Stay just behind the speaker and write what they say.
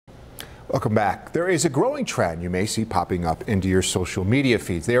Welcome back. There is a growing trend you may see popping up into your social media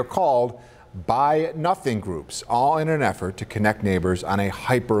feeds. They are called Buy Nothing groups, all in an effort to connect neighbors on a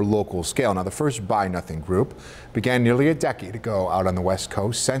hyper-local scale. Now, the first Buy Nothing group began nearly a decade ago out on the West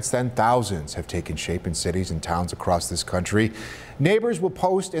Coast. Since then, thousands have taken shape in cities and towns across this country. Neighbors will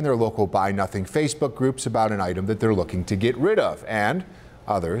post in their local Buy Nothing Facebook groups about an item that they're looking to get rid of, and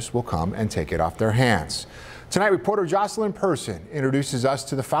others will come and take it off their hands. Tonight, reporter Jocelyn Person introduces us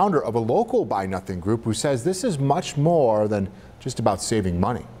to the founder of a local Buy Nothing group who says this is much more than just about saving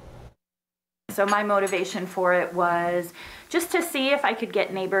money. So my motivation for it was just to see if I could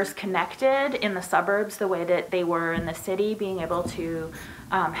get neighbors connected in the suburbs the way that they were in the city, being able to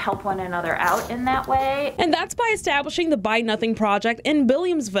help one another out in that way. And that's by establishing the Buy Nothing project in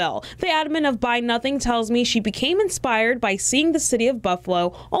Williamsville. The admin of Buy Nothing tells me she became inspired by seeing the city of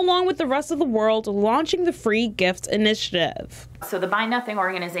Buffalo, along with the rest of the world, launching the free gifts initiative. So the Buy Nothing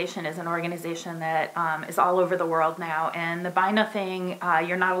organization is an organization that is all over the world now, and the Buy Nothing,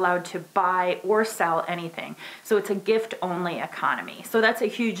 you're not allowed to buy or sell anything. So it's a gift-only economy. So that's a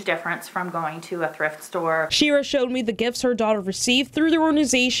huge difference from going to a thrift store. Shira showed me the gifts her daughter received through the organization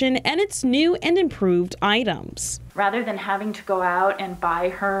and its new and improved items. Rather than having to go out and buy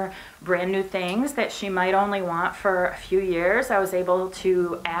her brand new things that she might only want for a few years, I was able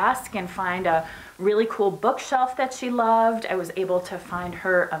to ask and find a really cool bookshelf that she loved. I was able to find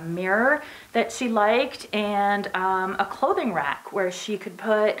her a mirror that she liked and a clothing rack where she could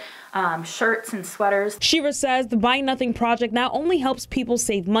put shirts and sweaters. Shira says the Buy Nothing project not only helps people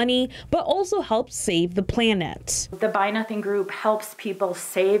save money, but also helps save the planet. The Buy Nothing group helps people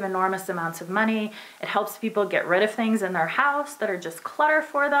save enormous amounts of money. It helps people get rid of things in their house that are just clutter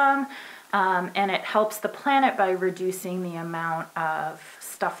for them. And it helps the planet by reducing the amount of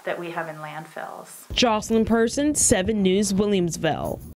stuff that we have in landfills. Jocelyn Person, 7 News, Williamsville.